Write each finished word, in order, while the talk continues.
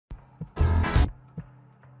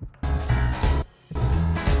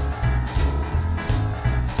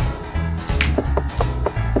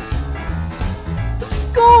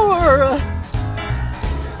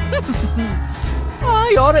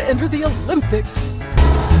ought to enter the Olympics.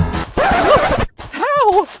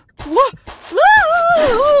 How? What?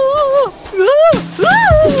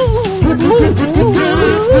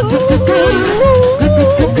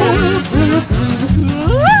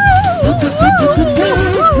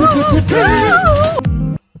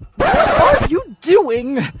 What are you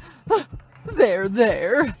doing? There.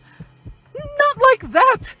 Not like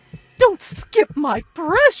that! Don't skip my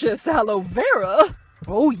precious aloe vera!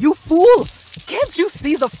 Oh, you fool! Can't you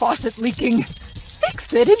see the faucet leaking?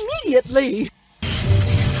 Fix it immediately!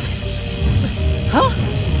 Huh?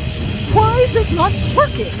 Why is it not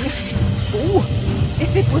working? Oh,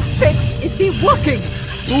 if it was fixed, it'd be working!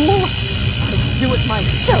 Oh, I'll do it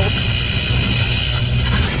myself!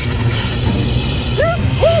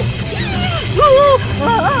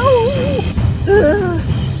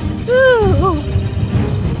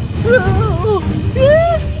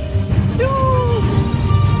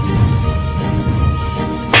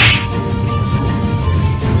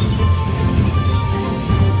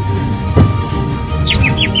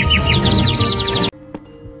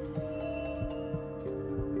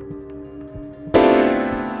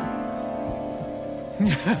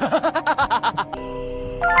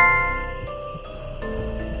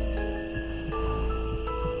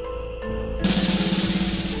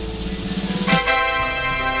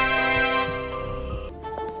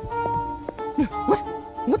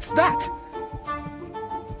 What's that?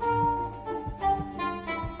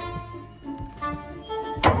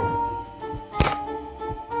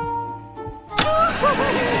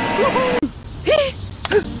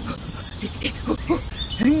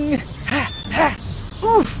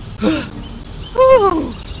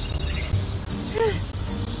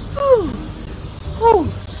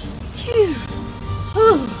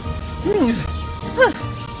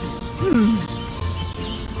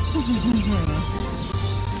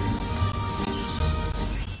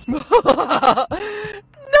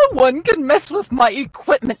 No one can mess with my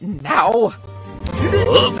equipment now.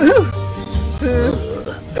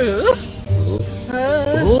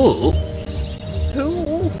 Oh,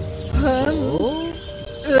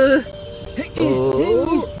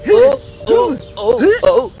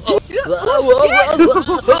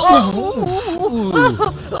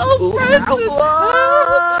 Francis!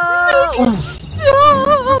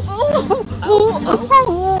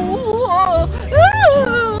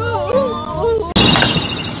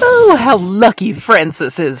 Oh, how lucky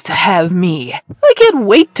Francis is to have me. I can't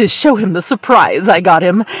wait to show him the surprise I got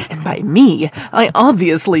him. And by me, I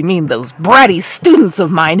obviously mean those bratty students of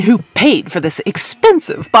mine who paid for this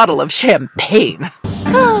expensive bottle of champagne.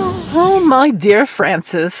 Oh, my dear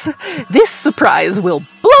Francis, this surprise will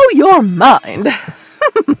blow your mind.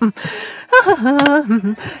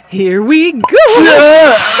 Here we go.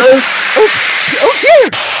 Oh dear!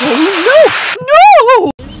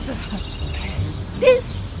 Oh no!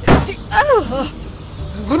 This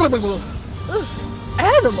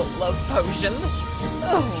animal love potion.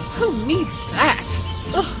 Oh, who needs that?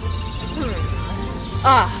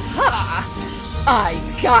 Aha! I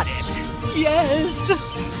got it. Yes.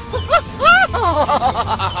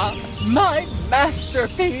 My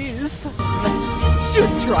masterpiece.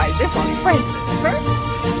 Should try this on Francis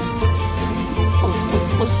first.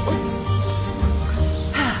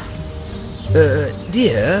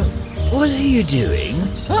 Dear, what are you doing?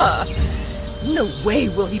 No way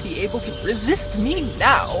will he be able to resist me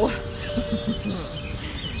now.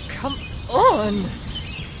 Come on.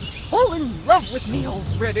 Fall in love with me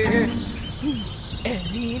already.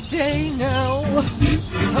 Any day now.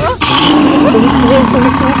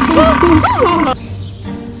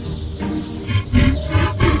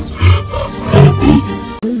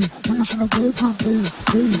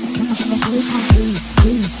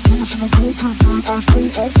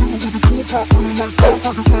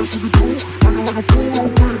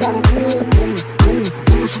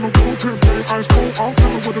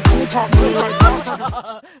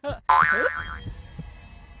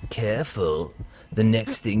 Careful. The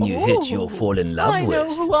next thing you hit, you'll fall in love with. I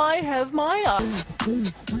know who I have my eye.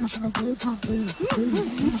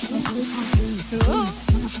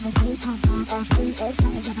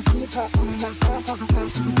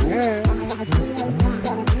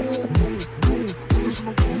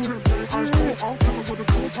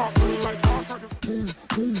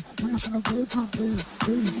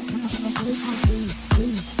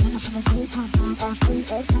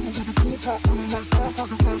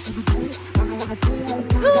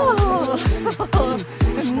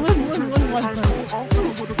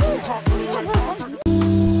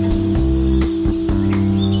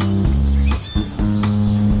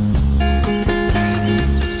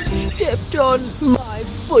 Stepped on my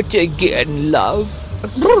foot again, love.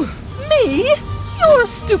 Me? Your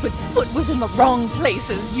stupid foot was in the wrong place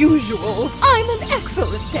as usual. I'm an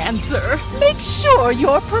excellent dancer. Make sure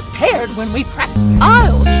you're prepared when we practice.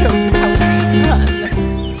 I'll show you how it's done.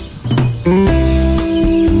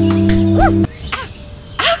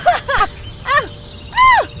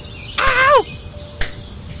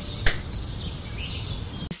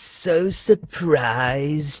 So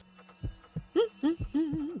surprised.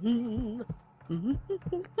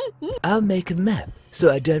 I'll make a map so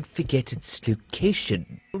I don't forget its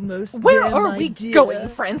location. Almost Where there, are my we dear. going,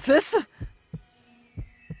 Francis?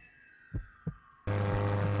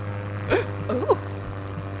 Oh.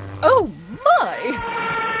 Oh my!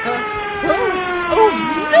 Oh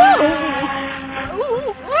no!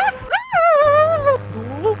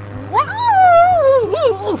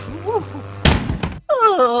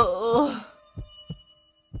 Oh.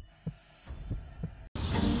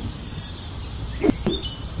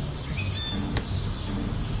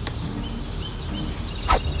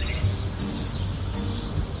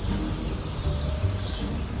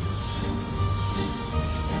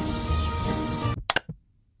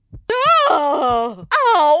 Oh!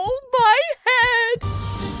 Ow! My head!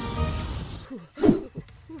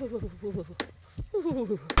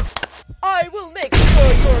 I will make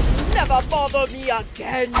sure you'll never bother me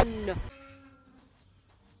again!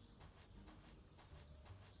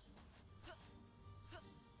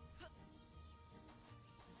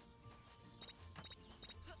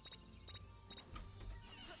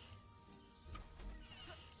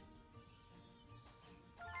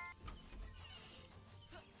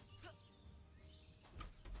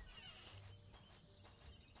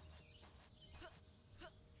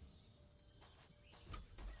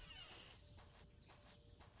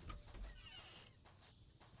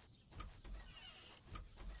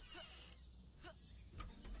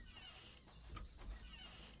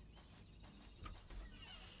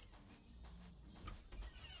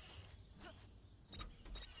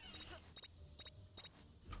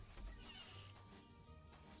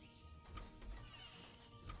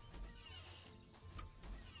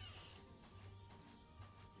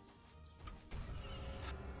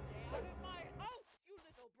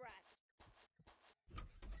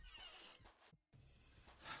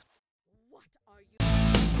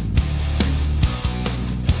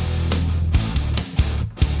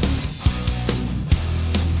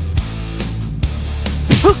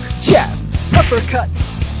 Hook, jab, uppercut.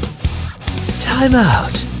 Time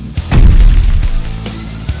out.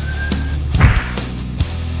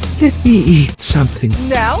 Let me eat something.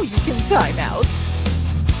 Now you can time out.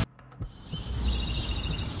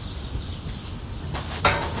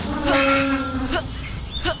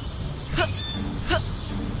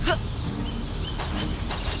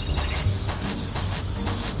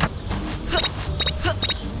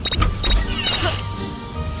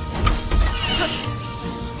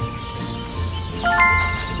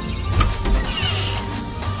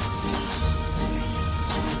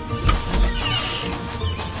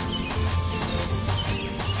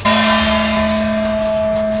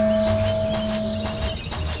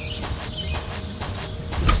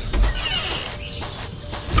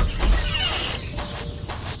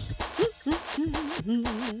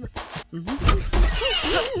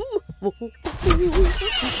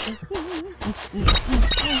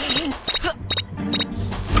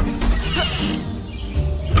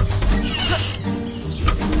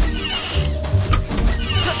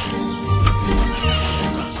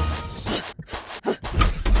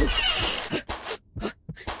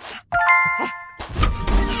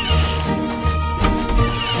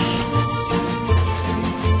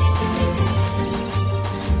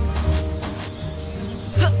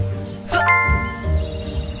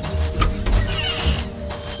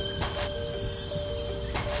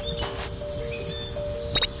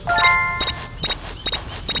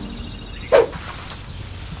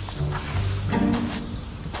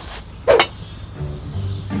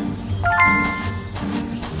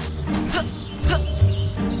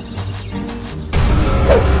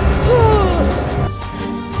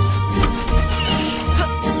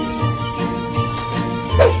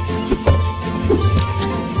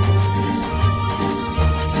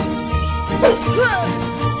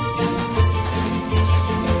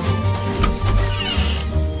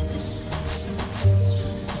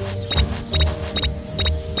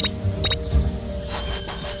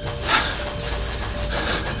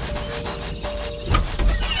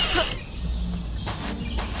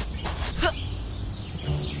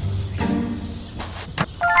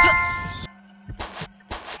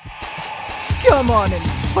 Come on and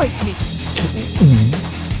fight me.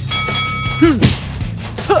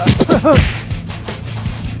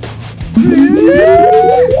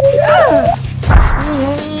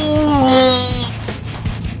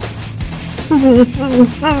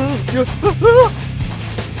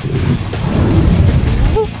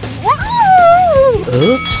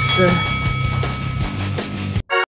 Oops.